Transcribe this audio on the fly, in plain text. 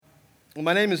Well,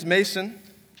 my name is Mason.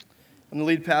 I'm the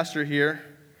lead pastor here,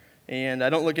 and I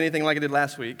don't look anything like I did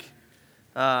last week.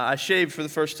 I shaved for the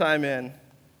first time in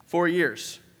 4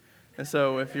 years, and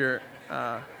so if you're,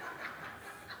 I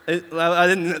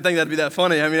didn't think that'd be that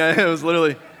funny. I mean, it was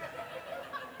literally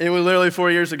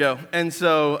 4 years ago, and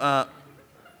so,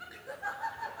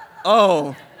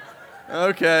 oh,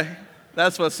 okay,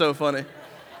 that's what's so funny.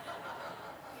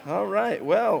 All right,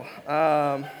 well,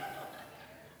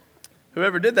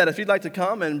 whoever did that, if you'd like to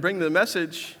come and bring the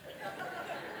message,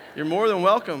 you're more than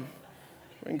welcome.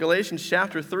 We're in Galatians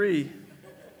chapter 3.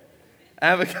 I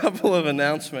have a couple of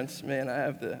announcements. Man,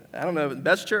 I don't know,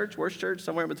 best church, worst church,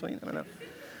 somewhere in between, I don't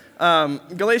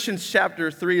know. Galatians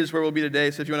chapter 3 is where we'll be today,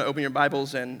 so if you want to open your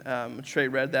Bibles, and Trey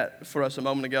read that for us a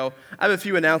moment ago. I have a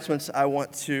few announcements I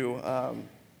want to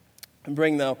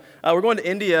bring, though. We're going to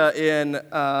India in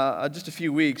just a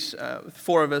few weeks.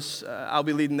 4 of us, I'll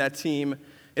be leading that team.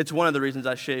 It's one of the reasons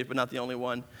I shave, but not the only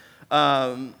one.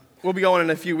 We'll be going in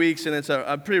a few weeks, and it's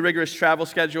a pretty rigorous travel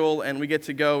schedule, and we get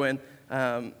to go and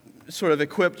sort of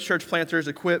equip church planters,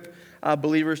 equip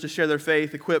believers to share their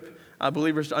faith, equip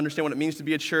believers to understand what it means to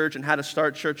be a church and how to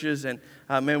start churches. And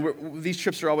these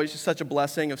trips are always just such a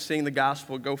blessing of seeing the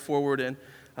gospel go forward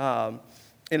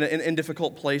in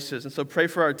difficult places. And so pray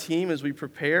for our team as we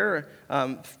prepare.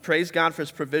 Praise God for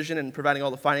His provision and providing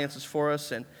all the finances for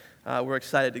us. And we're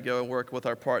excited to go and work with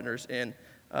our partners in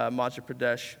Madhya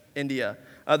Pradesh, India.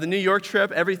 The New York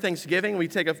trip, every Thanksgiving, we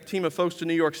take a team of folks to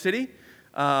New York City.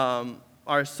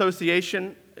 Our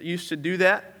association used to do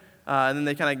that, and then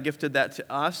they kind of gifted that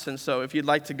to us. And so if you'd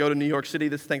like to go to New York City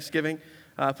this Thanksgiving,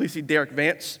 please see Derek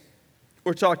Vance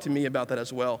or talk to me about that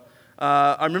as well.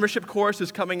 Our membership course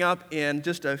is coming up in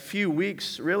just a few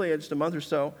weeks, really, just a month or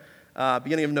so.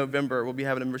 Beginning of November, we'll be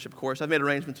having a membership course. I've made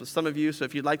arrangements with some of you, so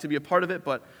if you'd like to be a part of it,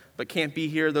 but can't be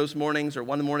here those mornings or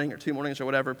one morning or 2 mornings or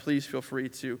whatever, please feel free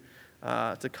to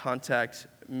contact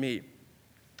me.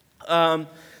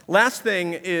 Last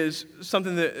thing is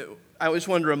something that I just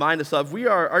wanted to remind us of.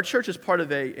 Our church is part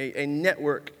of a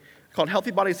network called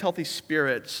Healthy Bodies, Healthy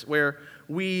Spirits, where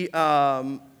we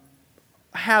have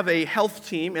a health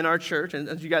team in our church, and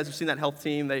as you guys have seen that health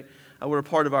team, they were a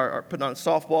part of our putting on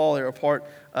softball. They were a part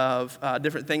of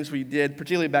different things we did,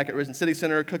 particularly back at Risen City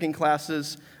Center, cooking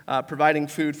classes, providing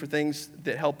food for things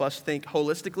that help us think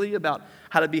holistically about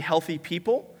how to be healthy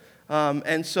people.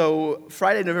 And so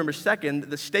Friday, November 2nd,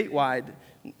 the statewide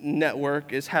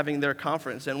network is having their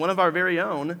conference, and one of our very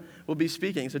own will be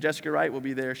speaking. So Jessica Wright will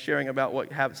be there sharing about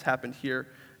what has happened here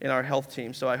in our health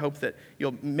team. So I hope that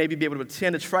you'll maybe be able to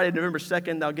attend. It's Friday, November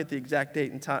 2nd. I'll get the exact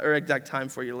date and time, or exact time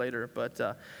for you later. But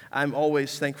I'm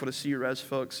always thankful to see you res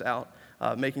folks out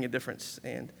making a difference,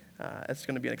 and it's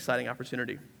going to be an exciting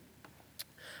opportunity.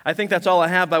 I think that's all I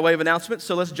have by way of announcements,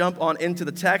 so let's jump on into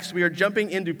the text. We are jumping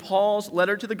into Paul's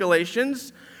letter to the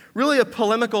Galatians, really a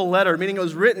polemical letter, meaning it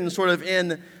was written sort of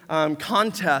in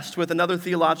contest with another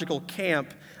theological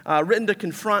camp, written to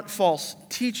confront false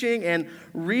teaching and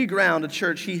reground a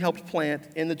church he helped plant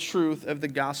in the truth of the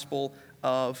gospel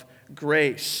of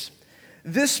grace.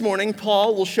 This morning,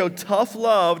 Paul will show tough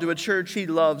love to a church he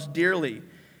loves dearly.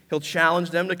 He'll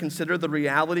challenge them to consider the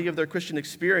reality of their Christian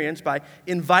experience by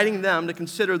inviting them to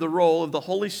consider the role of the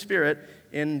Holy Spirit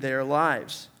in their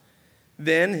lives.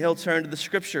 Then he'll turn to the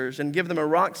Scriptures and give them a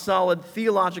rock-solid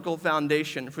theological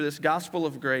foundation for this gospel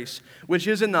of grace, which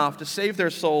is enough to save their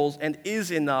souls and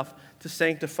is enough to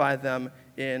sanctify them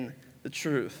in the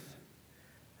truth.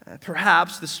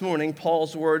 Perhaps this morning,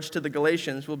 Paul's words to the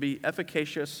Galatians will be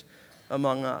efficacious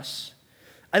among us.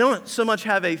 I don't so much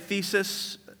have a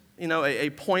thesis, a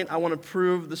point I want to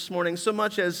prove this morning, so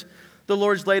much as the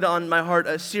Lord's laid on my heart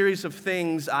a series of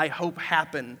things I hope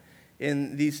happen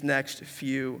in these next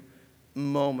few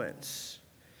moments.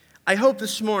 I hope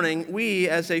this morning we,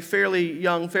 as a fairly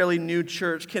young, fairly new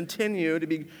church, continue to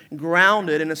be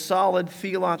grounded in a solid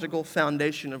theological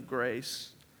foundation of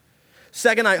grace.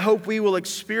 Second, I hope we will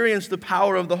experience the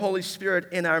power of the Holy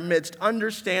Spirit in our midst,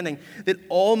 understanding that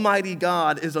Almighty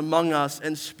God is among us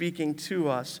and speaking to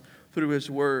us through His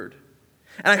Word.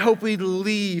 And I hope we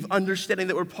leave understanding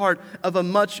that we're part of a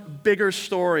much bigger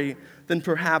story than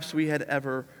perhaps we had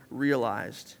ever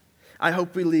realized. I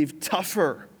hope we leave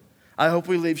tougher. I hope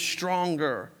we leave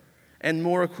stronger and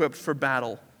more equipped for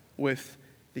battle with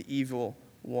the evil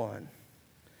one.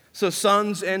 So,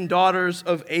 sons and daughters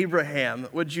of Abraham,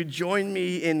 would you join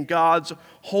me in God's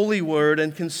holy word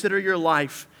and consider your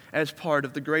life as part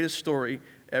of the greatest story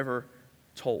ever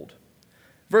told?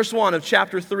 Verse 1 of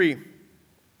chapter 3.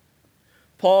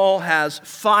 Paul has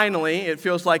finally, it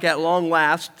feels like at long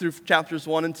last, through chapters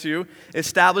 1 and 2,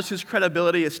 established his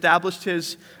credibility, established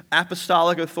his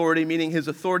apostolic authority, meaning his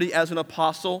authority as an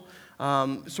apostle,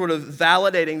 sort of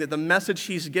validating that the message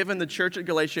he's given the church at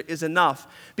Galatia is enough.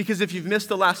 Because if you've missed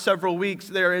the last several weeks,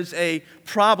 there is a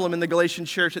problem in the Galatian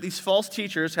church that these false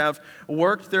teachers have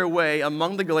worked their way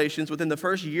among the Galatians within the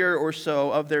first year or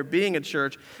so of their being a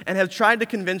church and have tried to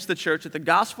convince the church that the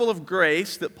gospel of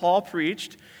grace that Paul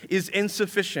preached is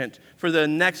insufficient for the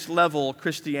next level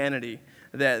Christianity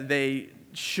that they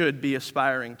should be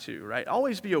aspiring to, right?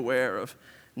 Always be aware of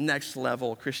next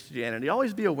level Christianity.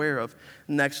 Always be aware of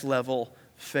next level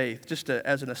faith, just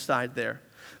as an aside there.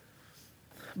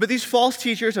 But these false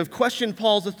teachers have questioned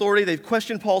Paul's authority, they've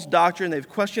questioned Paul's doctrine, they've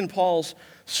questioned Paul's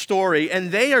story,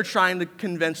 and they are trying to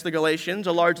convince the Galatians,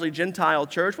 a largely Gentile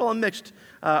church, well,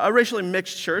 a racially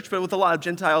mixed church, but with a lot of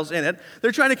Gentiles in it.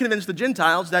 They're trying to convince the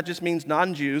Gentiles, that just means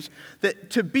non-Jews, that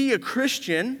to be a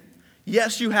Christian,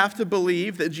 yes, you have to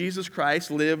believe that Jesus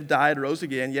Christ lived, died, rose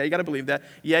again. Yeah, you got to believe that.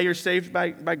 Yeah, you're saved by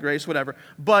grace, whatever.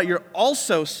 But you're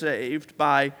also saved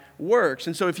by works.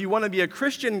 And so if you want to be a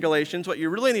Christian, Galatians, what you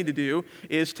really need to do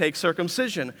is take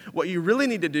circumcision. What you really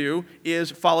need to do is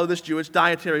follow this Jewish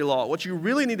dietary law. What you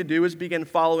really need to do is begin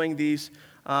following these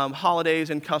holidays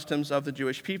and customs of the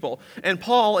Jewish people. And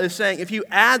Paul is saying if you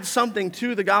add something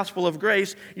to the gospel of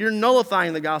grace, you're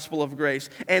nullifying the gospel of grace.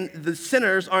 And the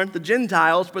sinners aren't the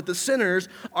Gentiles, but the sinners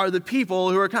are the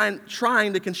people who are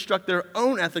trying to construct their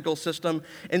own ethical system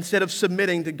instead of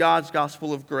submitting to God's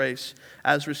gospel of grace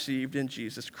as received in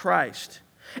Jesus Christ.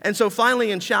 And so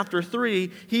finally in chapter 3,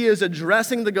 he is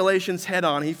addressing the Galatians head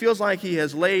on. He feels like he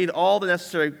has laid all the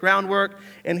necessary groundwork.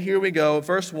 And here we go,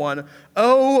 verse 1.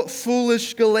 O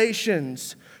foolish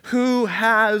Galatians, who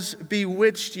has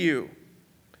bewitched you?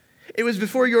 It was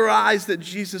before your eyes that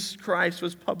Jesus Christ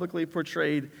was publicly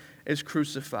portrayed as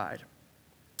crucified.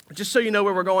 Just so you know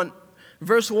where we're going,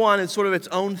 verse 1 is sort of its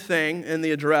own thing in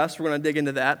the address. We're going to dig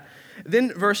into that.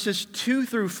 Then verses 2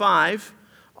 through 5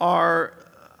 are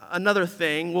another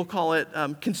thing. We'll call it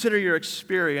consider your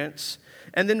experience.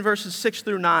 And then verses 6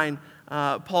 through 9,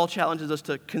 Paul challenges us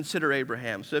to consider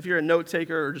Abraham. So if you're a note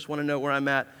taker or just want to know where I'm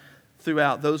at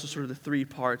throughout, those are sort of the three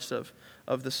parts of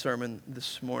the sermon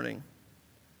this morning.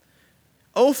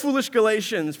 O foolish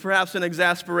Galatians, perhaps in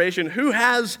exasperation, who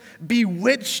has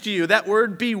bewitched you? That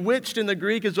word bewitched in the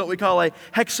Greek is what we call a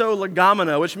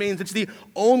hexolegomena, which means it's the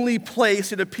only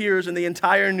place it appears in the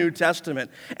entire New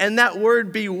Testament. And that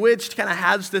word bewitched kind of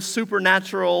has this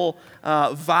supernatural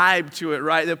vibe to it,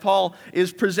 right? That Paul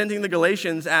is presenting the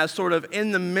Galatians as sort of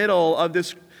in the middle of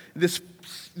this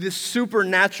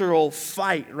supernatural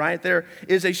fight, right? There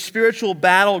is a spiritual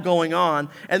battle going on,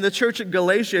 and the church at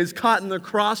Galatia is caught in the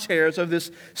crosshairs of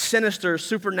this sinister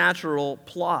supernatural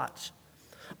plot.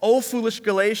 O foolish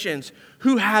Galatians,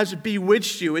 who has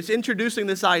bewitched you? It's introducing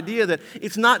this idea that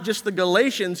it's not just the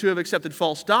Galatians who have accepted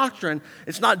false doctrine.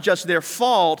 It's not just their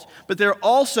fault, but they're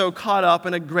also caught up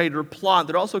in a greater plot.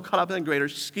 They're also caught up in a greater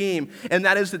scheme. And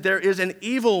that is that there is an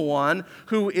evil one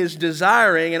who is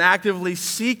desiring and actively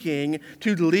seeking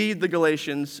to lead the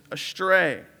Galatians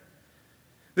astray.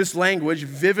 This language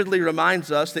vividly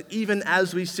reminds us that even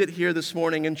as we sit here this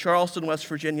morning in Charleston, West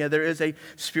Virginia, there is a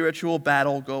spiritual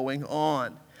battle going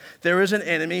on. There is an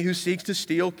enemy who seeks to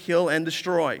steal, kill, and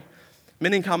destroy.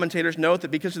 Many commentators note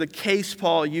that because of the case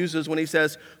Paul uses when he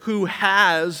says, who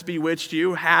has bewitched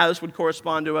you, has would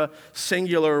correspond to a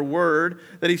singular word,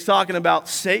 that he's talking about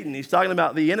Satan, he's talking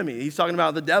about the enemy, he's talking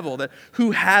about the devil, that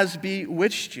who has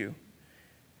bewitched you?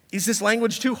 Is this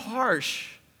language too harsh?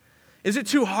 Is it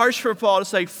too harsh for Paul to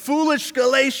say, foolish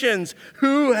Galatians,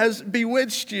 who has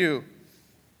bewitched you?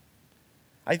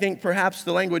 I think perhaps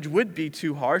the language would be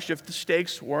too harsh if the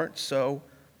stakes weren't so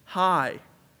high.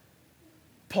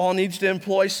 Paul needs to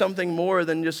employ something more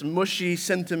than just mushy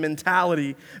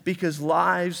sentimentality because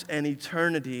lives and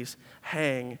eternities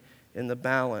hang in the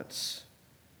balance.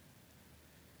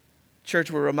 Church,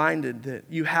 we're reminded that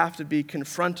you have to be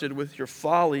confronted with your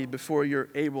folly before you're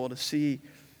able to see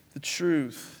the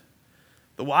truth.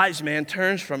 The wise man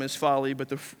turns from his folly, but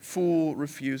the fool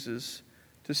refuses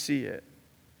to see it.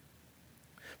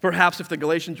 Perhaps if the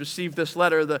Galatians received this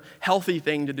letter, the healthy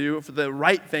thing to do, the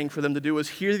right thing for them to do was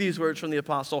hear these words from the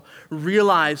apostle,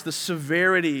 realize the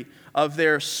severity of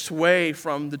their sway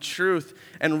from the truth,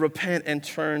 and repent and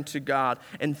turn to God.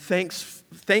 And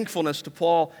thankfulness to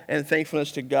Paul and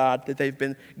thankfulness to God that they've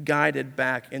been guided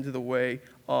back into the way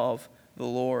of the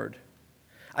Lord.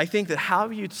 I think that how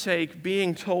you take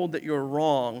being told that you're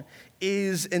wrong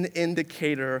is an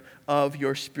indicator of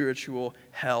your spiritual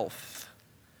health.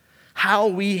 how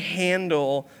we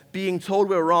handle being told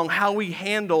we're wrong, how we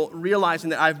handle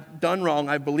realizing that I've done wrong,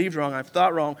 I've believed wrong, I've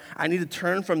thought wrong, I need to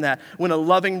turn from that. When a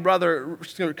loving brother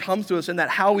comes to us, and that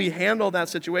how we handle that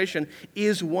situation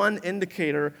is one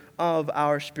indicator of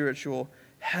our spiritual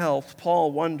health.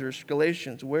 Paul wonders,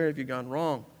 Galatians, where have you gone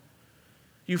wrong?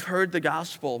 You've heard the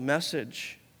gospel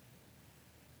message.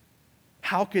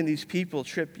 How can these people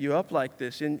trip you up like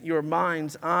this? In your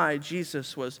mind's eye,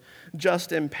 Jesus was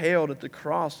just impaled at the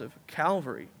cross of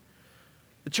Calvary.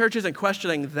 The church isn't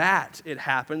questioning that it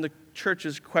happened. The church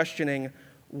is questioning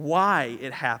why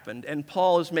it happened. And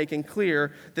Paul is making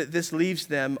clear that this leaves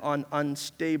them on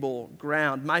unstable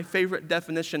ground. My favorite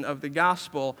definition of the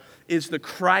gospel is the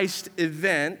Christ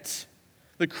event.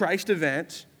 The Christ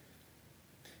event,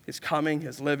 his coming,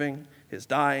 his living, his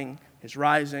dying, his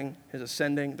rising, his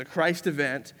ascending, the Christ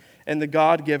event, and the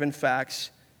God-given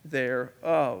facts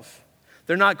thereof.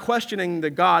 They're not questioning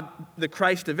the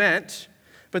Christ event,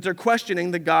 but they're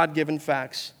questioning the God-given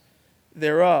facts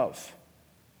thereof.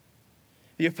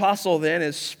 The apostle then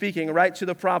is speaking right to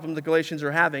the problem the Galatians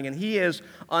are having, and he is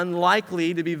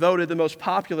unlikely to be voted the most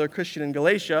popular Christian in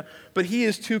Galatia, but he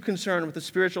is too concerned with the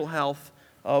spiritual health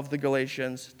of the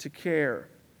Galatians to care.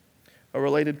 A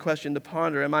related question to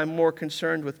ponder: am I more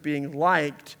concerned with being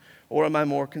liked, or am I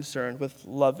more concerned with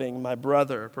loving my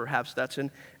brother? Perhaps that's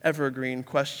an evergreen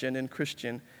question in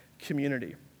Christian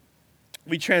community.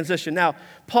 We transition. Now,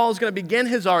 Paul is going to begin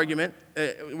his argument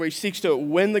where he seeks to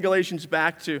win the Galatians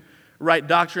back to right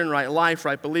doctrine, right life,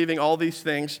 right believing, all these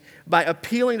things, by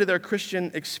appealing to their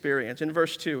Christian experience. In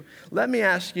verse 2, let me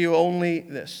ask you only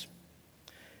this.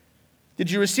 Did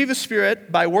you receive the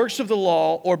Spirit by works of the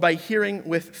law or by hearing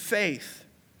with faith?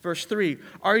 Verse 3,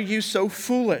 are you so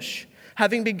foolish?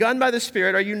 Having begun by the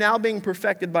Spirit, are you now being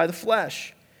perfected by the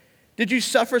flesh? Did you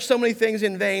suffer so many things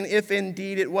in vain, if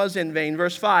indeed it was in vain?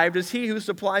 Verse 5, does he who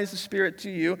supplies the Spirit to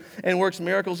you and works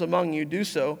miracles among you do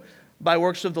so by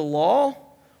works of the law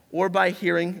or by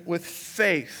hearing with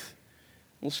faith?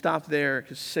 We'll stop there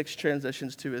because 6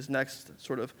 transitions to his next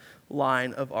sort of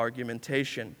line of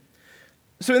argumentation.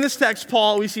 So in this text,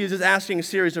 Paul, we see, is just asking a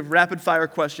series of rapid-fire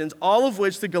questions, all of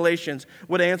which the Galatians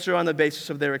would answer on the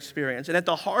basis of their experience. And at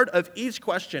the heart of each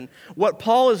question, what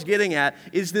Paul is getting at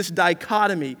is this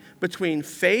dichotomy between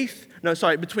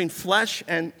between flesh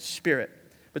and spirit,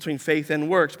 between faith and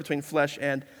works, between flesh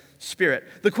and spirit.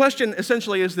 The question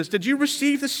essentially is this: did you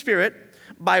receive the Spirit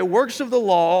by works of the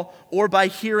law or by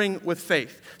hearing with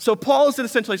faith? So Paul is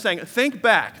essentially saying, think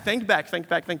back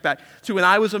to when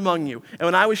I was among you, and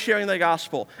when I was sharing the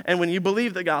gospel, and when you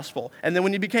believed the gospel, and then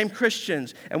when you became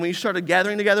Christians, and when you started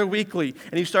gathering together weekly,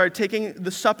 and you started taking the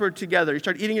supper together, you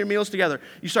started eating your meals together,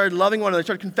 you started loving one another, you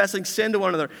started confessing sin to one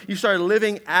another, you started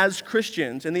living as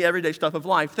Christians in the everyday stuff of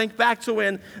life. Think back to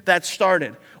when that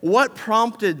started. What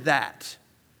prompted that?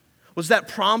 Was that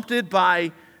prompted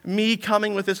by me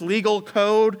coming with this legal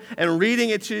code and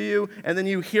reading it to you, and then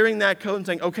you hearing that code and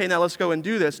saying, okay, now let's go and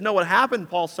do this? No, what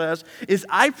happened, Paul says, is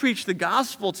I preached the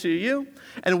gospel to you,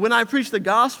 and when I preached the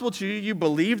gospel to you, you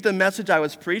believed the message I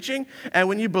was preaching, and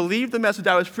when you believed the message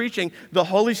I was preaching, the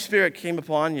Holy Spirit came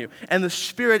upon you, and the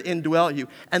Spirit indwelt you,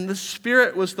 and the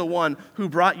Spirit was the one who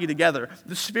brought you together.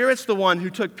 The Spirit's the one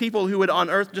who took people who would on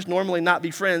earth just normally not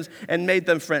be friends and made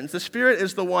them friends. The Spirit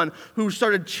is the one who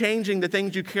started changing the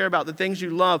things you care about, the things you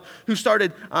love, who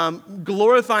started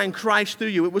glorifying Christ through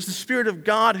you. It was the Spirit of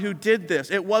God who did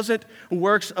this. It wasn't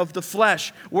works of the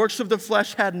flesh. Works of the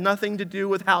flesh had nothing to do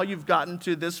with how you've gotten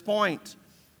to this point.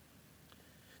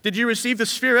 Did you receive the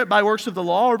Spirit by works of the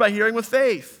law or by hearing with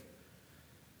faith?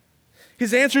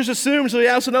 His answer is assumed, so he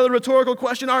asks another rhetorical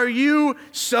question: are you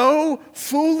so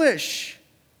foolish?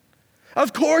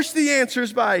 Of course the answer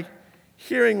is by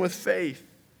hearing with faith.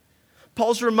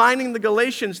 Paul's reminding the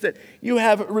Galatians that you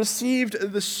have received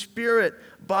the Spirit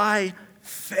by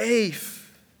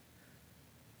faith.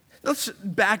 Let's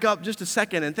back up just a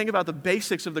second and think about the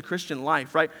basics of the Christian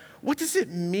life, right? What does it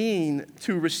mean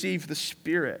to receive the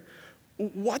Spirit?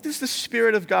 What does the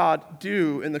Spirit of God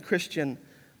do in the Christian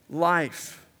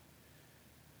life?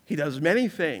 He does many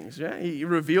things. Right? He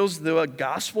reveals the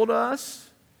gospel to us.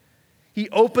 He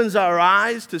opens our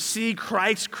eyes to see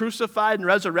Christ crucified and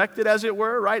resurrected, as it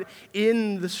were, right,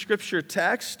 in the Scripture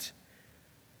text.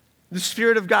 The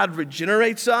Spirit of God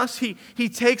regenerates us. He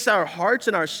takes our hearts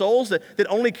and our souls that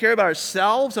only care about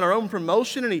ourselves and our own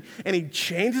promotion, and he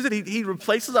changes it. He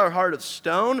replaces our heart of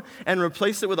stone and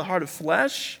replaces it with a heart of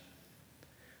flesh.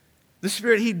 The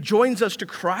Spirit, He joins us to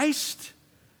Christ.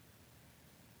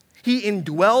 He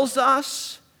indwells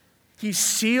us. He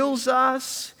seals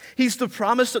us. He's the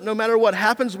promise that no matter what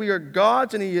happens, we are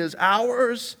God's and He is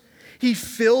ours. He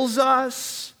fills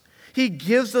us. He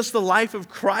gives us the life of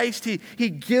Christ. He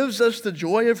gives us the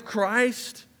joy of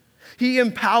Christ. He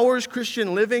empowers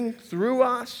Christian living through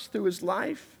us, through his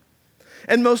life.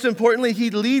 And most importantly,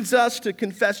 he leads us to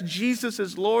confess Jesus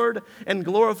as Lord and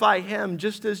glorify him.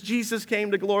 Just as Jesus came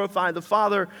to glorify the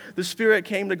Father, the Spirit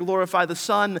came to glorify the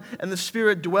Son, and the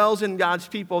Spirit dwells in God's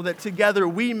people, that together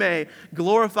we may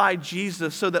glorify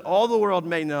Jesus so that all the world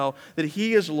may know that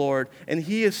he is Lord and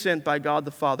he is sent by God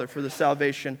the Father for the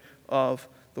salvation of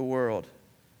the world.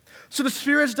 So the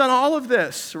Spirit's done all of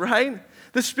this, right?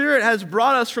 The Spirit has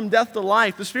brought us from death to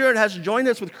life. The Spirit has joined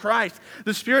us with Christ.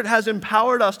 The Spirit has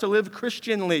empowered us to live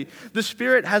Christianly. The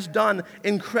Spirit has done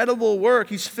incredible work.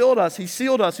 He's filled us. He's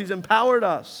sealed us. He's empowered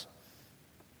us.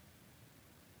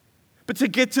 But to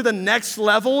get to the next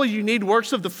level, you need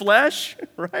works of the flesh,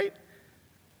 right?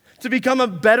 To become a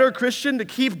better Christian, to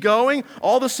keep going,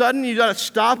 all of a sudden you got to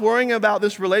stop worrying about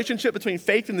this relationship between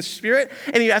faith and the Spirit,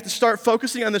 and you have to start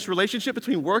focusing on this relationship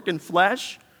between work and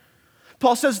flesh.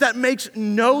 Paul says that makes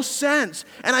no sense.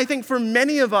 And I think for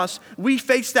many of us, we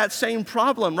face that same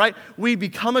problem, right? We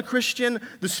become a Christian,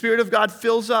 the Spirit of God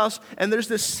fills us, and there's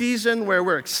this season where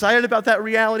we're excited about that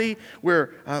reality, we're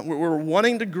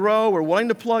wanting to grow, we're wanting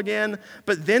to plug in,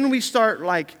 but then we start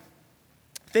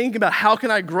thinking about how can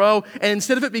I grow, and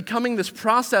instead of it becoming this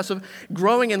process of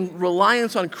growing in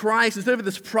reliance on Christ, instead of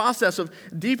this process of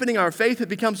deepening our faith, it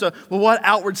becomes what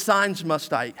outward signs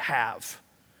must I have?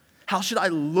 How should I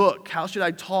look? How should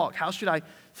I talk? How should I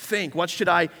think? What should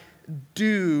I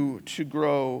do to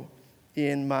grow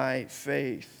in my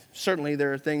faith? Certainly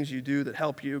there are things you do that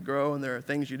help you grow, and there are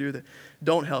things you do that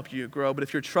don't help you grow. But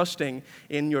if you're trusting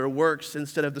in your works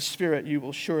instead of the Spirit, you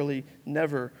will surely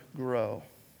never grow.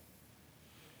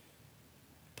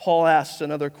 Paul asks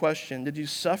another question. Did you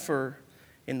suffer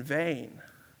in vain?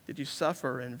 Did you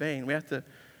suffer in vain? We have to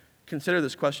consider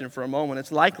this question for a moment.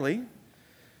 It's likely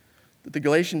that the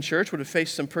Galatian church would have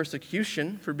faced some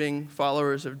persecution for being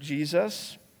followers of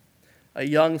Jesus, a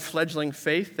young fledgling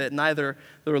faith that neither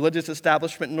the religious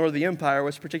establishment nor the empire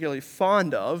was particularly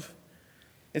fond of.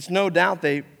 It's no doubt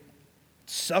they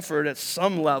suffered at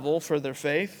some level for their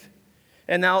faith.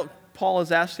 And now Paul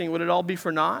is asking, would it all be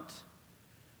for naught?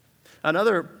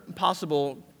 Another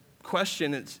possible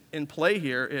question that's in play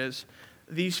here is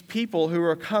these people who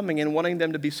are coming and wanting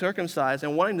them to be circumcised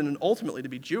and wanting them ultimately to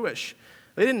be Jewish,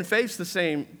 they didn't face the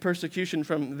same persecution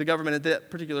from the government at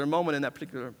that particular moment in that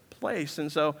particular place. And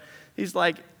so he's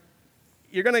like,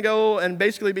 you're going to go and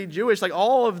basically be Jewish.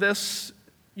 All of this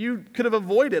you could have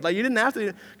avoided. You didn't have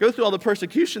to go through all the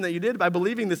persecution that you did by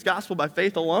believing this gospel by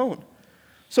faith alone.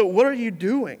 So what are you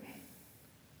doing?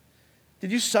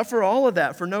 Did you suffer all of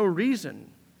that for no reason?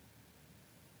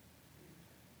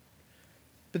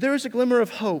 But there is a glimmer of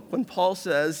hope when Paul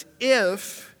says,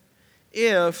 if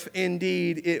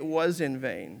indeed it was in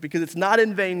vain, because it's not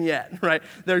in vain yet, right?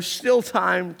 There's still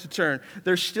time to turn.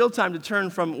 There's still time to turn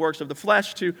from works of the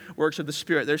flesh to works of the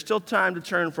Spirit. There's still time to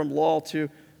turn from law to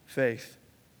faith.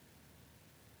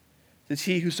 Does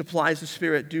he who supplies the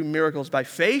Spirit do miracles by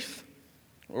faith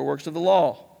or works of the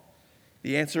law?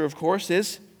 The answer, of course,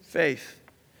 is faith.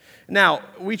 Now,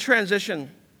 we transition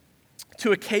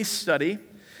to a case study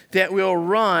that will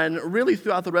run really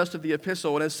throughout the rest of the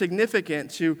epistle and is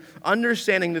significant to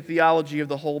understanding the theology of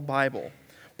the whole Bible.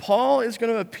 Paul is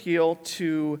going to appeal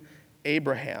to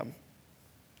Abraham.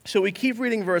 So we keep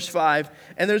reading verse 5,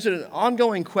 and there's an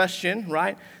ongoing question,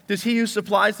 right? Does he who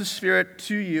supplies the Spirit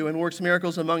to you and works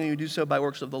miracles among you do so by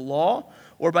works of the law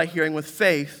or by hearing with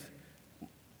faith?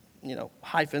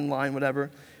 Hyphen, line,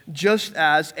 whatever. Just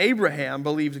as Abraham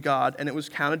believed God, and it was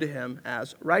counted to him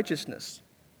as righteousness.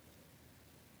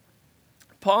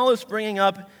 Paul is bringing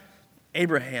up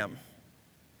Abraham.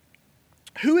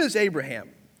 Who is Abraham?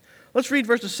 Let's read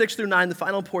verses 6 through 9, the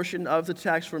final portion of the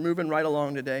text. We're moving right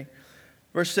along today.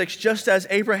 Verse 6, just as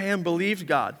Abraham believed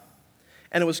God,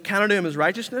 and it was counted to him as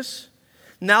righteousness,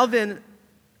 know then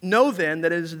that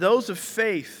it is those of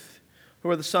faith who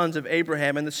are the sons of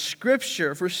Abraham. And the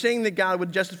Scripture, foreseeing that God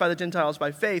would justify the Gentiles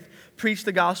by faith, preached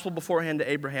the gospel beforehand to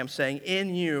Abraham, saying,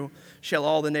 in you shall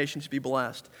all the nations be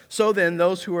blessed. So then,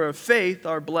 those who are of faith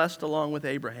are blessed along with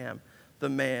Abraham, the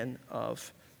man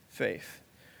of faith.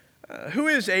 Who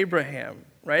is Abraham?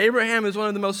 Right? Abraham is one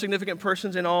of the most significant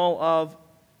persons in all of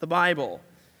the Bible.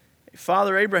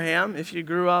 Father Abraham, if you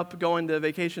grew up going to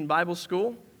vacation Bible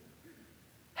school,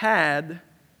 had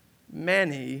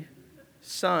many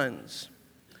sons.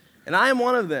 And I am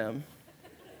one of them,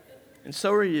 and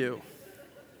so are you.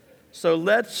 So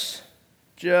let's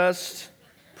just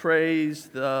praise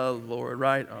the Lord,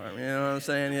 right arm. You know what I'm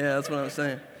saying? Yeah, that's what I'm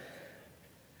saying.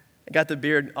 I got the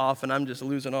beard off, and I'm just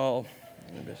losing all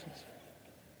business.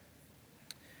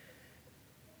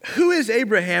 is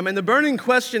Abraham? And the burning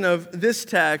question of this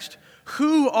text,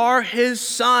 who are his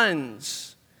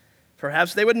sons?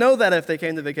 Perhaps they would know that if they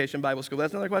came to Vacation Bible School.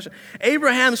 That's another question.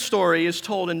 Abraham's story is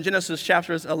told in Genesis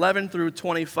chapters 11 through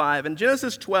 25. And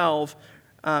Genesis 12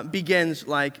 begins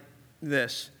like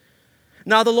this.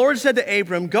 Now the Lord said to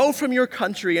Abram, go from your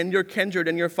country and your kindred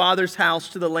and your father's house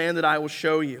to the land that I will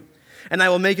show you. And I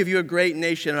will make of you a great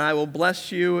nation, and I will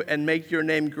bless you and make your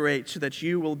name great, so that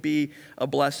you will be a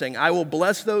blessing. I will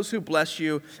bless those who bless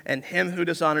you, and him who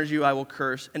dishonors you I will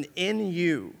curse. And in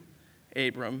you,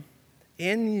 Abram,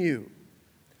 in you,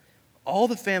 all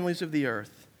the families of the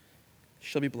earth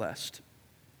shall be blessed.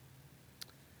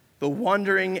 The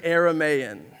wandering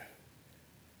Aramaean,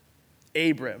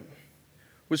 Abram,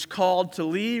 was called to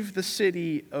leave the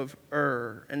city of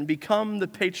Ur and become the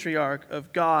patriarch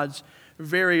of God's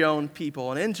very own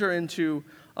people and enter into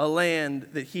a land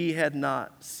that he had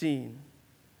not seen.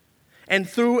 And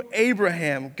through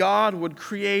Abraham, God would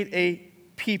create a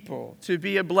people to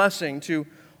be a blessing to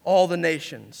all the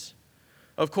nations.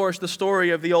 Of course, the story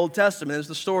of the Old Testament is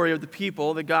the story of the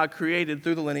people that God created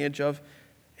through the lineage of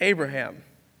Abraham.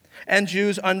 And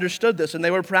Jews understood this, and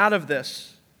they were proud of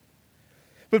this.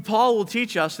 But Paul will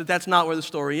teach us that that's not where the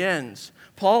story ends.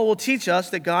 Paul will teach us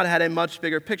that God had a much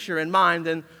bigger picture in mind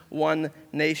than one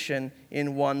nation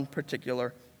in one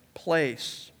particular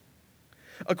place.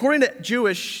 According to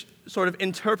Jewish sort of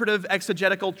interpretive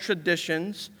exegetical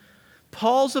traditions,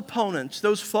 Paul's opponents,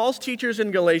 those false teachers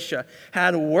in Galatia,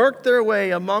 had worked their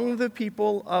way among the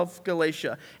people of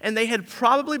Galatia, and they had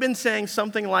probably been saying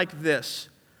something like this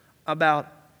about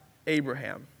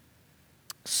Abraham.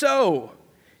 So,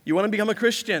 you want to become a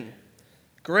Christian?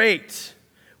 Great.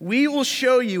 We will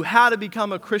show you how to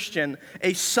become a Christian,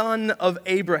 a son of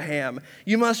Abraham.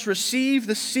 You must receive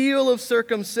the seal of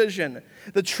circumcision,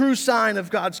 the true sign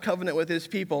of God's covenant with his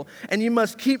people, and you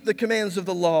must keep the commands of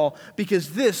the law,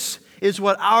 because this is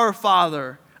what our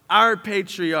father, our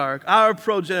patriarch, our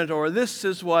progenitor, this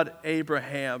is what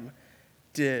Abraham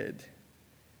did.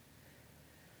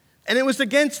 And it was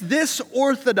against this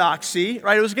orthodoxy,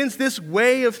 right? It was against this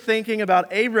way of thinking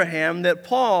about Abraham that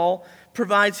Paul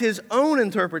provides his own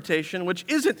interpretation, which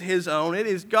isn't his own. It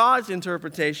is God's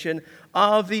interpretation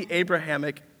of the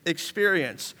Abrahamic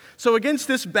experience. So against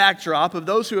this backdrop of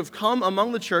those who have come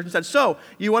among the church and said, so,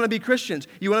 you want to be Christians?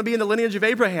 You want to be in the lineage of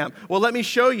Abraham? Well, let me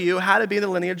show you how to be in the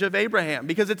lineage of Abraham,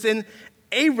 because it's in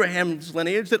Abraham's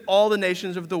lineage that all the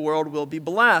nations of the world will be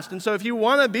blessed. And so if you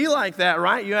want to be like that,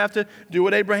 right, you have to do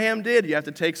what Abraham did. You have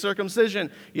to take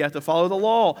circumcision. You have to follow the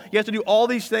law. You have to do all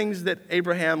these things that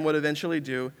Abraham would eventually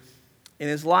do in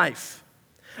his life.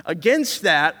 Against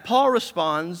that, Paul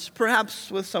responds perhaps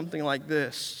with something like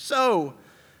this. So,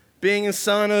 being a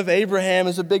son of Abraham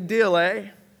is a big deal, eh?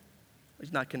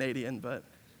 He's not Canadian, but...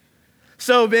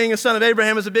 So, being a son of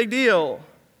Abraham is a big deal.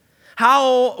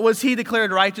 How was he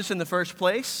declared righteous in the first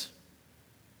place?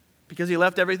 Because he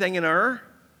left everything in Ur?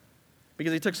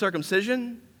 Because he took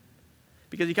circumcision?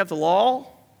 Because he kept the law?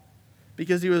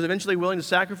 Because he was eventually willing to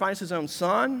sacrifice his own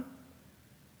son?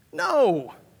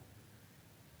 No.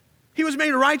 He was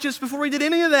made righteous before he did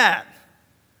any of that.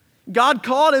 God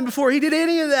called him before he did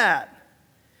any of that.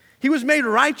 He was made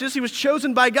righteous, he was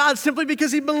chosen by God simply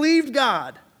because he believed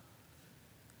God.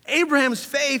 Abraham's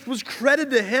faith was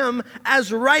credited to him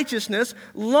as righteousness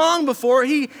long before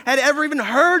he had ever even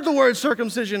heard the word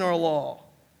circumcision or law.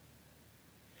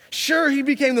 Sure, he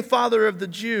became the father of the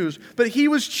Jews, but he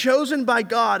was chosen by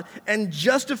God and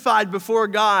justified before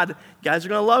God. You guys are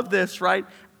going to love this, right?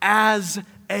 As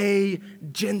a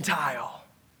Gentile.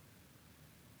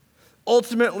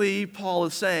 Ultimately, Paul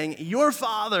is saying, your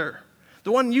father,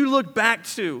 the one you look back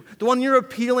to, the one you're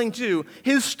appealing to,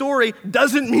 his story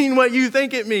doesn't mean what you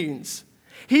think it means.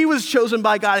 He was chosen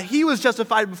by God. He was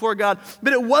justified before God.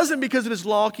 But it wasn't because of his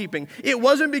law keeping. It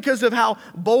wasn't because of how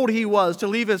bold he was to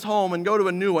leave his home and go to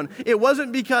a new one. It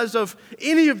wasn't because of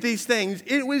any of these things.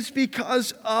 It was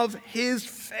because of his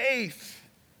faith.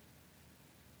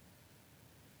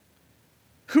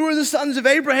 Who are the sons of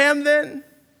Abraham then?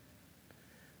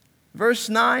 Verse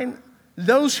 9,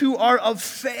 those who are of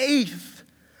faith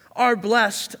are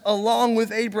blessed along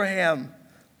with Abraham,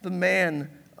 the man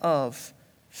of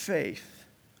faith.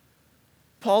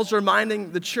 Paul's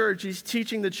reminding the church, he's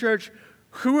teaching the church,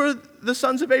 who are the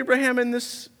sons of Abraham in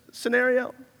this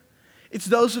scenario? It's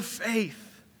those of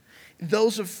faith.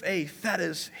 Those of faith, that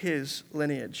is his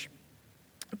lineage.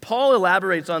 Paul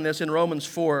elaborates on this in Romans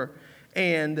 4,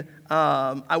 and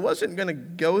I wasn't going to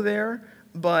go there,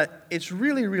 but it's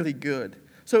really, really good.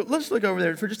 So let's look over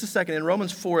there for just a second in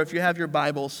Romans 4, if you have your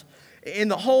Bibles. In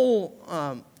the whole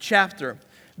chapter,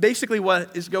 basically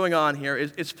what is going on here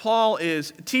is Paul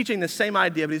is teaching the same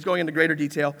idea, but he's going into greater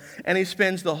detail, and he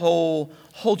spends the whole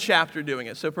chapter doing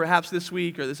it. So perhaps this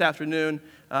week or this afternoon,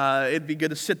 it'd be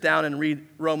good to sit down and read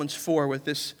Romans 4 with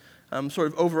this sort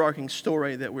of overarching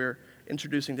story that we're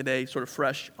introducing today, sort of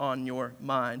fresh on your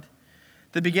mind.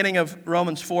 The beginning of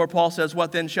Romans 4, Paul says,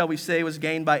 "What then shall we say was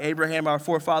gained by Abraham, our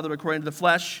forefather, according to the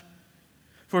flesh?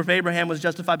 For if Abraham was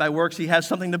justified by works, he has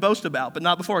something to boast about, but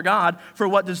not before God. For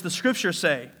what does the Scripture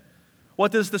say?"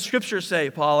 What does the Scripture say,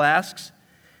 Paul asks?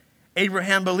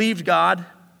 "Abraham believed God,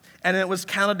 and it was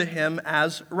counted to him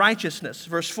as righteousness."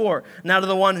 Verse 4, "Now to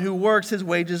the one who works, his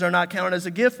wages are not counted as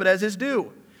a gift, but as his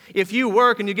due." If you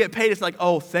work and you get paid, it's like,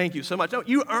 oh, thank you so much. No,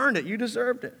 you earned it. You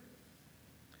deserved it.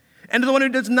 "And to the one who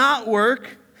does not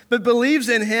work, but believes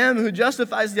in him who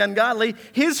justifies the ungodly,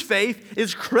 his faith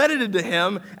is credited to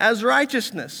him as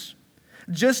righteousness.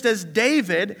 Just as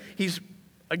David," he's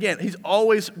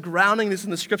always grounding this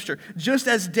in the Scripture. "Just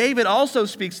as David also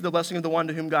speaks to the blessing of the one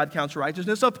to whom God counts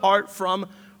righteousness apart from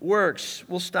works."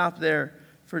 We'll stop there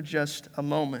for just a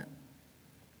moment.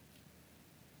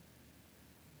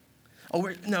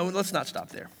 No, let's not stop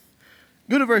there.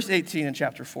 Go to verse 18 in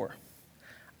chapter 4.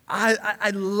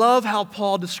 I love how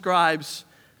Paul describes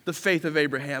the faith of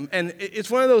Abraham. And it's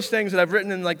one of those things that I've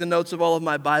written in like the notes of all of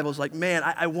my Bibles, like, man,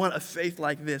 I want a faith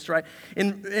like this, right?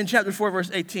 In chapter 4, verse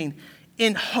 18,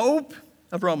 "In hope,"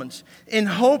 of Romans, "in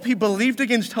hope he believed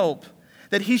against hope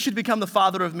that he should become the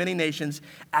father of many nations,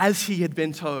 as he had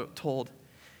been told."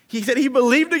 He said he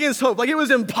believed against hope, like it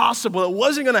was impossible. It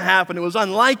wasn't going to happen. It was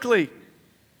unlikely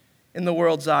in the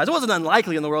world's eyes. It wasn't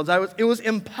unlikely in the world's eyes. It was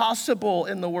impossible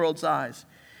in the world's eyes.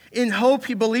 In hope,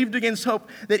 he believed against hope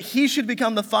that he should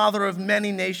become the father of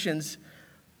many nations.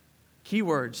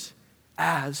 Keywords,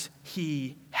 as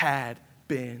he had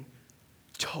been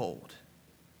told.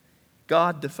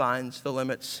 God defines the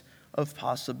limits of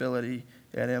possibility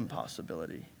and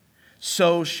impossibility.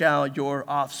 "So shall your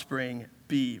offspring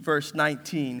be." Verse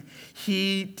 19,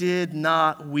 "He did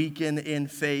not weaken in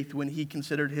faith when he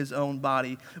considered his own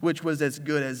body, which was as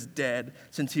good as dead,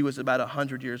 since he was about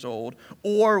 100 years old,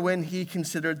 or when he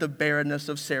considered the barrenness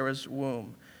of Sarah's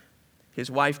womb."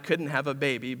 His wife couldn't have a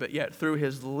baby, but yet through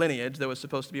his lineage, there was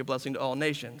supposed to be a blessing to all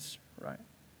nations, right?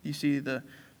 You see the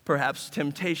perhaps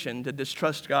temptation to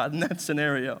distrust God in that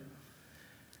scenario.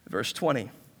 Verse 20,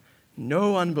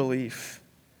 "No unbelief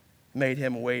made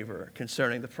him waver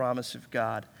concerning the promise of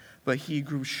God, but he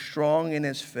grew strong in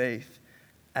his faith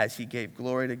as he gave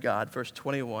glory to God." Verse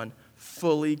 21,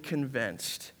 "Fully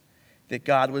convinced that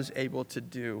God was able to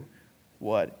do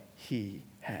what he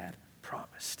had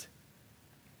promised."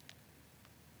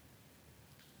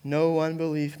 No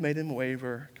unbelief made him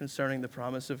waver concerning the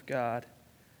promise of God,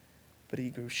 but he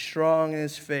grew strong in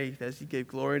his faith as he gave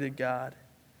glory to God.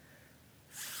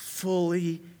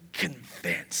 Fully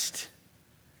convinced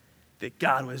that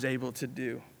God was able to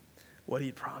do what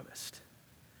he promised.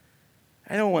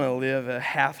 I don't want to live a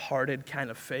half-hearted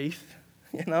kind of faith,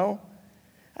 you know?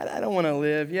 I don't want to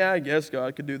live, I guess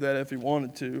God could do that if he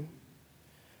wanted to.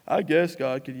 I guess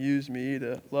God could use me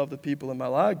to love the people in my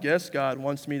life. I guess God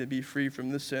wants me to be free from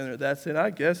this sin or that sin.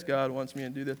 I guess God wants me to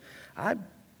do this. I'm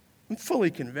fully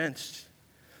convinced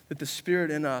that the Spirit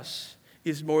in us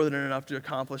is more than enough to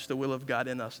accomplish the will of God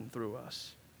in us and through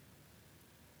us.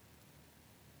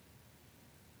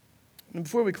 And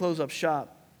before we close up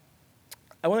shop,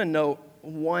 I want to note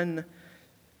one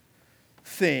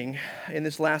thing in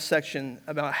this last section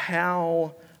about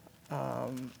how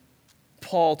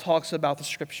Paul talks about the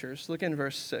Scriptures. Look in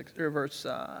verse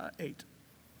 8.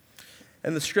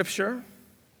 And the Scripture,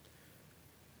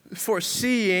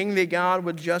 "Foreseeing that God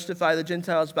would justify the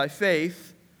Gentiles by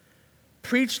faith,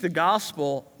 preached the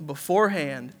gospel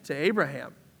beforehand to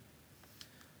Abraham."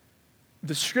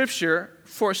 The Scripture,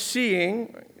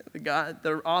 foreseeing,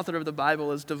 the author of the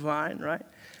Bible is divine, right?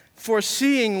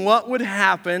 Foreseeing what would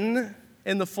happen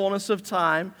in the fullness of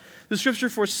time. The Scripture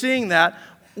foreseeing that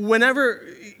whenever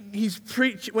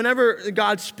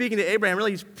God's speaking to Abraham,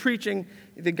 really he's preaching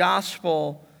the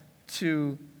gospel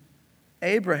to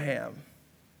Abraham.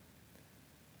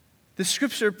 The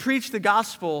Scripture preached the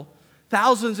gospel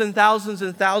thousands and thousands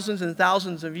and thousands and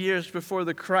thousands of years before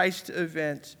the Christ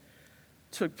event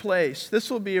took place. This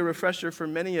will be a refresher for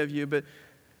many of you, but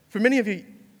for many of you,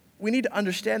 we need to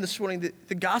understand this morning that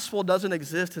the gospel doesn't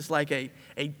exist as like a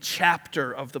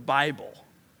chapter of the Bible,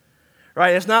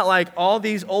 right? It's not like all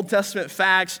these Old Testament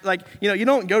facts. Like, you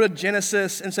don't go to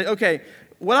Genesis and say, okay,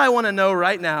 what I want to know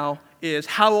right now is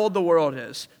how old the world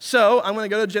is. So I'm going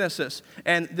to go to Genesis.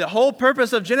 And the whole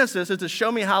purpose of Genesis is to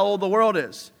show me how old the world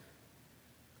is.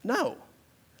 No.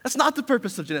 That's not the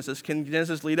purpose of Genesis. Can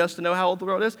Genesis lead us to know how old the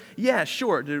world is? Yeah,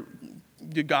 sure. Do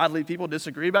godly people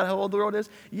disagree about how old the world is?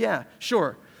 Yeah,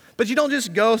 sure. But you don't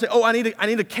just go say, oh, I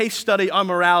need a case study on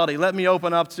morality. Let me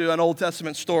open up to an Old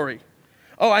Testament story.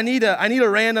 Oh, I need a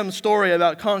random story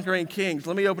about conquering kings.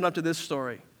 Let me open up to this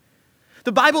story.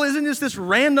 The Bible isn't just this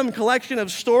random collection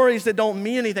of stories that don't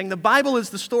mean anything. The Bible is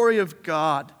the story of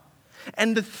God.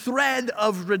 And the thread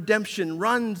of redemption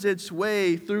runs its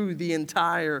way through the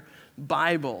entire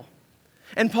Bible.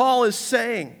 And Paul is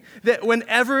saying that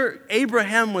whenever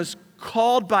Abraham was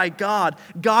called by God,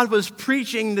 God was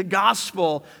preaching the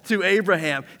gospel to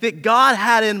Abraham. That God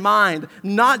had in mind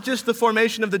not just the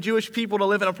formation of the Jewish people to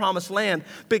live in a promised land,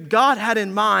 but God had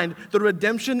in mind the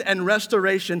redemption and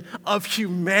restoration of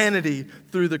humanity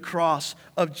through the cross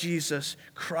of Jesus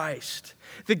Christ.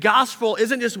 The gospel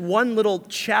isn't just one little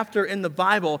chapter in the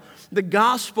Bible. The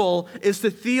gospel is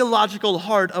the theological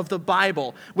heart of the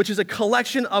Bible, which is a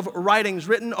collection of writings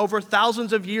written over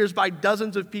thousands of years by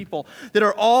dozens of people that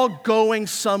are all going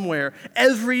somewhere.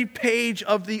 Every page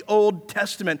of the Old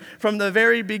Testament, from the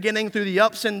very beginning through the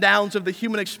ups and downs of the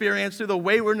human experience, through the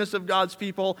waywardness of God's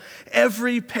people,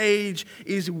 every page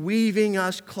is weaving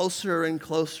us closer and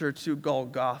closer to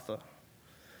Golgotha,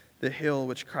 the hill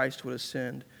which Christ would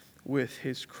ascend with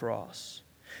his cross.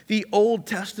 The Old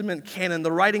Testament canon,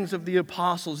 the writings of the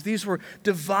apostles, these were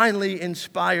divinely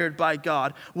inspired by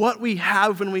God. What we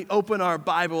have when we open our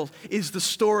Bibles is the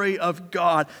story of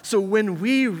God. So when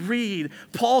we read,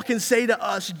 Paul can say to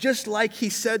us, just like he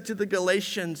said to the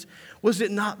Galatians, was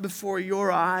it not before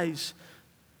your eyes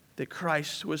that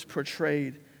Christ was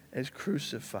portrayed as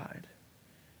crucified?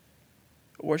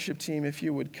 Worship team, if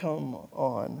you would come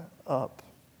on up.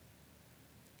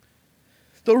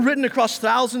 Though written across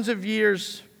thousands of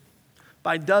years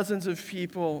by dozens of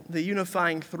people, the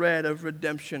unifying thread of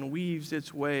redemption weaves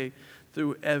its way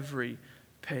through every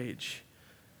page.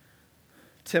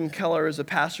 Tim Keller is a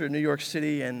pastor in New York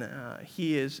City, and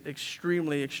he is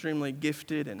extremely, extremely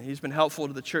gifted, and he's been helpful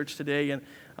to the church today in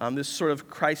this sort of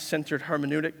Christ-centered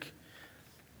hermeneutic,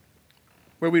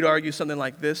 where we'd argue something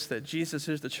like this, that Jesus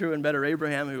is the true and better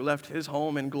Abraham who left his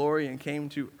home in glory and came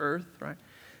to earth, right?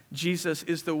 Jesus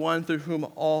is the one through whom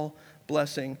all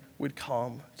blessing would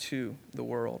come to the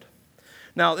world.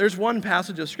 Now, there's one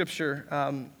passage of Scripture.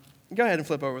 Go ahead and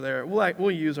flip over there.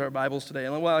 We'll use our Bibles today,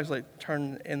 and we'll actually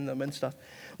turn in them and stuff.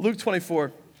 Luke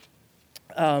 24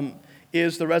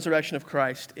 is the resurrection of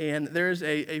Christ, and there's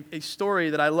a story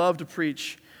that I love to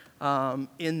preach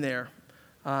in there.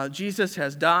 Jesus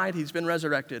has died. He's been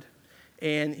resurrected.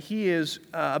 And he is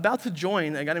about to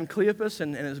join a guy named Cleopas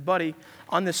and his buddy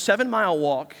on this 7-mile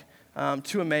walk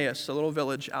to Emmaus, a little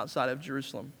village outside of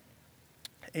Jerusalem.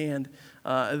 And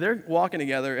they're walking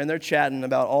together, and they're chatting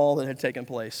about all that had taken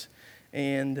place.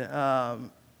 And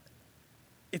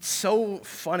it's so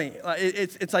funny.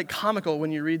 It's like comical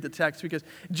when you read the text, because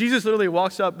Jesus literally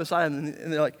walks up beside him,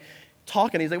 and they're like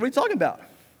talking. He's like, what are you talking about?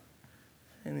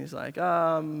 And he's like,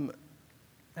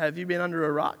 have you been under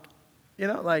a rock? You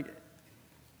know, like,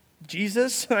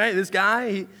 Jesus, right? This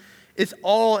guy, it's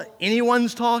all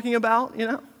anyone's talking about, you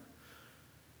know?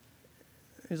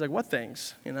 He's like, what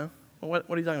things, you know? What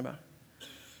are you talking about?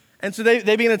 And so they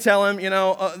begin to tell him, you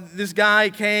know, this guy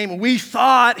came. We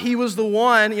thought he was the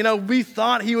one, you know, we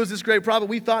thought he was this great prophet.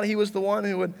 We thought he was the one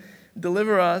who would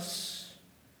deliver us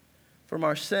from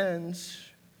our sins.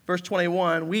 Verse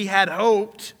 21, we had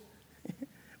hoped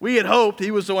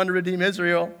he was the one to redeem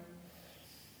Israel.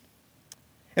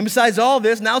 And besides all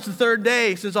this, now it's the third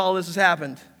day since all this has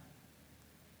happened.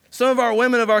 Some of our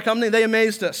women of our company, they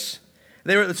amazed us.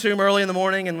 They were at the tomb early in the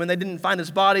morning, and when they didn't find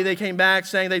his body, they came back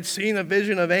saying they'd seen a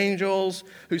vision of angels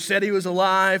who said he was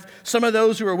alive. Some of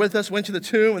those who were with us went to the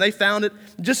tomb, and they found it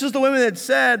just as the women had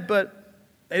said, but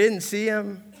they didn't see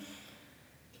him.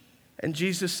 And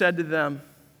Jesus said to them,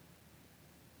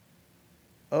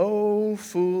 "O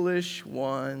foolish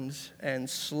ones, and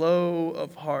slow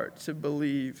of heart to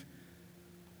believe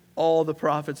all the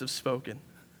prophets have spoken.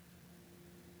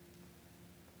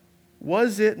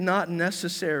 Was it not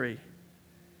necessary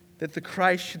that the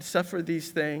Christ should suffer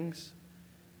these things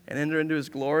and enter into his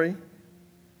glory?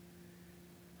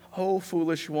 O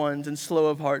foolish ones, and slow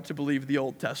of heart to believe the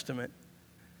Old Testament.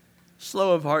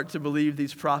 Slow of heart to believe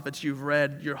these prophets you've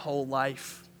read your whole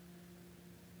life.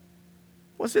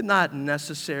 Was it not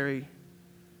necessary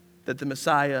that the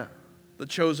Messiah, the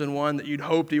chosen one that you'd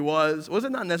hoped he was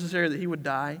it not necessary that he would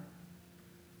die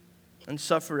and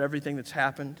suffer everything that's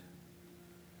happened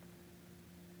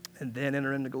and then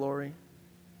enter into glory?"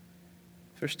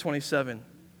 Verse 27,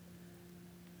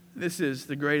 this is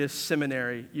the greatest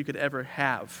seminary you could ever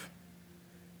have.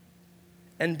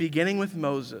 "And beginning with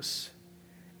Moses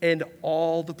and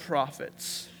all the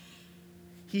prophets.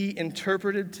 He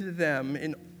interpreted to them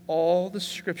in all the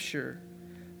Scripture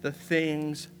the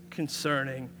things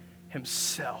concerning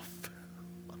himself.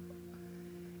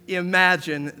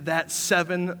 Imagine that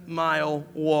 7-mile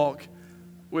walk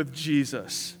with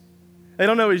Jesus. They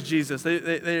don't know he's Jesus.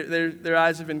 Their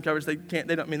eyes have been covered. So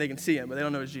they can see him, but they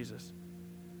don't know he's Jesus.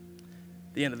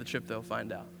 At the end of the trip, they'll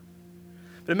find out.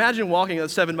 But imagine walking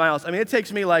those 7 miles. I mean, it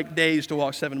takes me like days to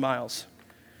walk 7 miles.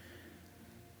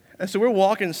 And so we're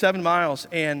walking 7 miles,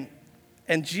 and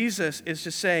Jesus is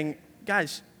just saying,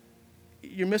 guys,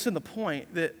 you're missing the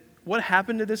point that what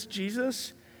happened to this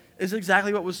Jesus is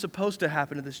exactly what was supposed to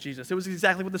happen to this Jesus. It was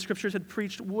exactly what the Scriptures had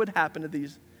preached would happen to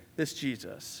this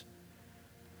Jesus.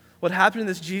 What happened to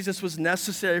this Jesus was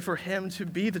necessary for him to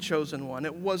be the chosen one.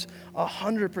 It was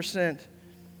 100%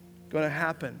 going to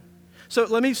happen. So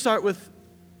let me start with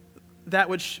that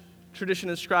which tradition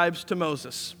ascribes to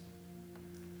Moses.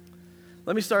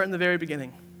 Let me start in the very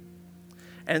beginning.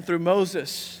 And through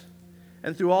Moses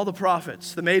and through all the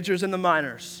prophets, the majors and the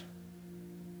minors,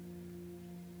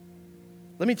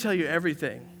 let me tell you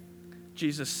everything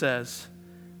Jesus says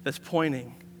that's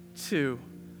pointing to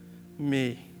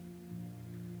me.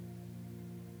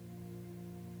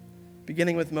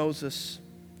 Beginning with Moses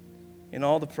and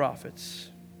all the prophets,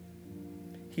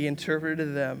 he interpreted to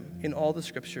them in all the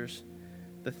Scriptures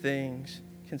the things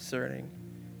concerning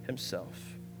himself.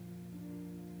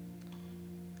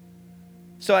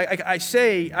 So I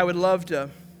say I would love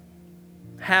to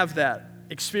have that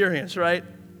experience, right?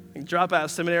 You drop out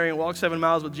of seminary and walk 7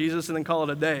 miles with Jesus and then call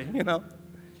it a day, you know?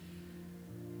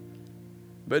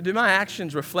 But do my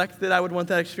actions reflect that I would want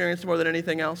that experience more than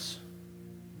anything else?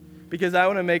 Because I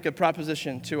want to make a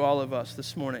proposition to all of us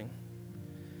this morning.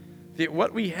 That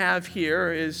what we have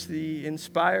here is the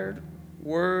inspired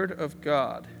Word of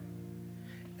God.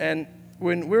 And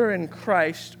when we're in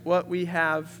Christ, what we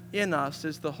have in us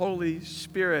is the Holy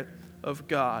Spirit of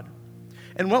God.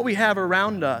 And what we have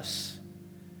around us,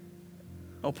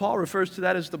 Paul refers to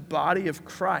that as the body of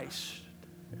Christ.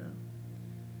 Yeah.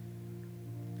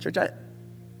 Church,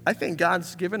 I think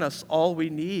God's given us all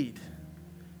we need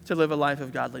to live a life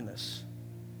of godliness.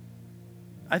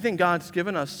 I think God's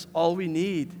given us all we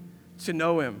need to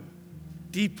know Him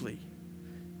deeply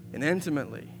and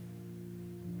intimately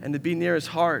and to be near His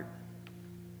heart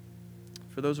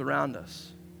for those around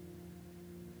us.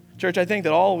 Church, I think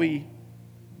that all we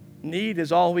need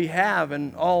is all we have,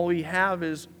 and all we have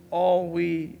is all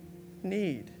we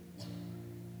need.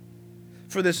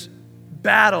 For this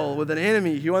battle with an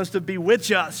enemy, he wants to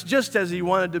bewitch us just as he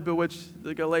wanted to bewitch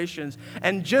the Galatians.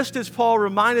 And just as Paul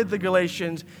reminded the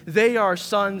Galatians, they are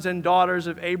sons and daughters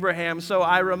of Abraham. So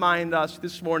I remind us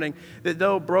this morning that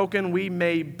though broken we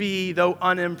may be, though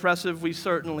unimpressive we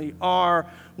certainly are,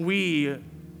 we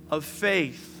of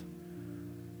faith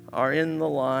are in the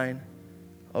line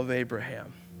of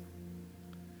Abraham.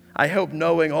 I hope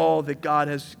knowing all that God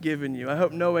has given you, I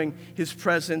hope knowing His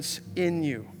presence in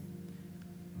you,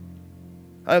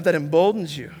 I hope that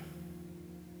emboldens you.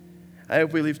 I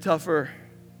hope we leave tougher,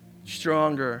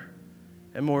 stronger,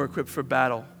 and more equipped for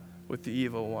battle with the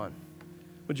evil one.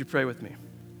 Would you pray with me?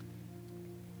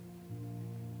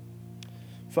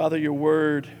 Father, your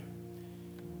word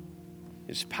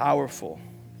is powerful.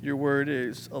 Your word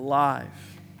is alive.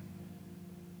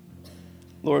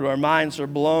 Lord, our minds are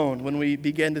blown when we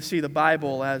begin to see the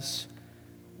Bible as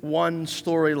one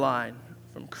storyline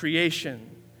from creation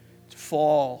to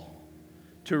fall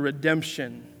to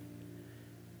redemption,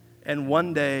 and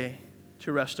one day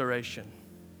to restoration.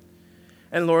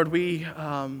 And Lord, we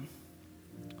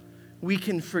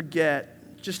can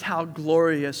forget just how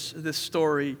glorious this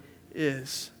story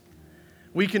is.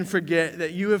 We can forget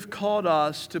that you have called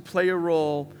us to play a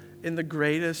role in the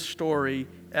greatest story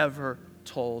ever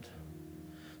told.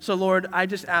 So Lord, I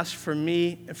just ask for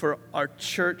me and for our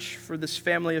church, for this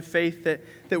family of faith that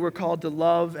we're called to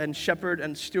love and shepherd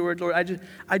and steward. Lord,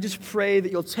 I just pray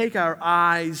that you'll take our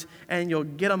eyes and you'll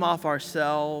get them off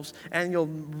ourselves and you'll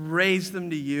raise them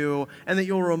to you, and that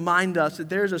you'll remind us that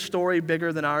there's a story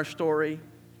bigger than our story.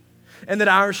 And that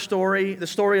our story, the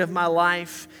story of my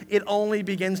life, it only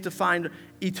begins to find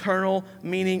eternal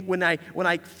meaning when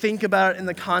I think about it in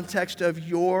the context of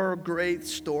your great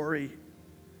story.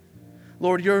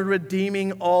 Lord, you're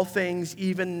redeeming all things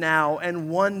even now, and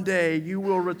one day you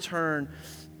will return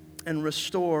and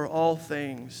restore all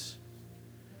things,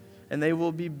 and they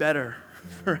will be better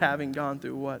for having gone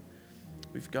through what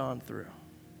we've gone through.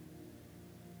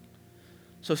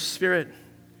 So, Spirit,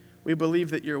 we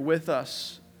believe that you're with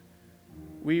us.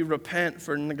 We repent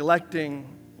for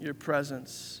neglecting your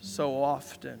presence so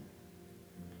often.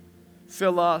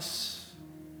 Fill us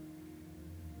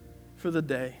for the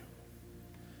day.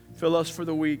 Fill us for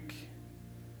the week.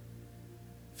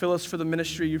 Fill us for the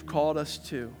ministry you've called us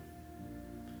to.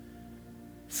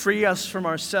 Free us from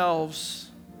ourselves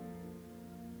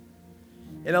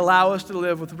and allow us to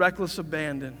live with reckless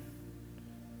abandon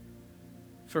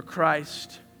for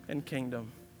Christ and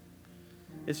kingdom.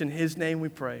 It's in His name we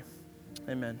pray.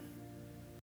 Amen.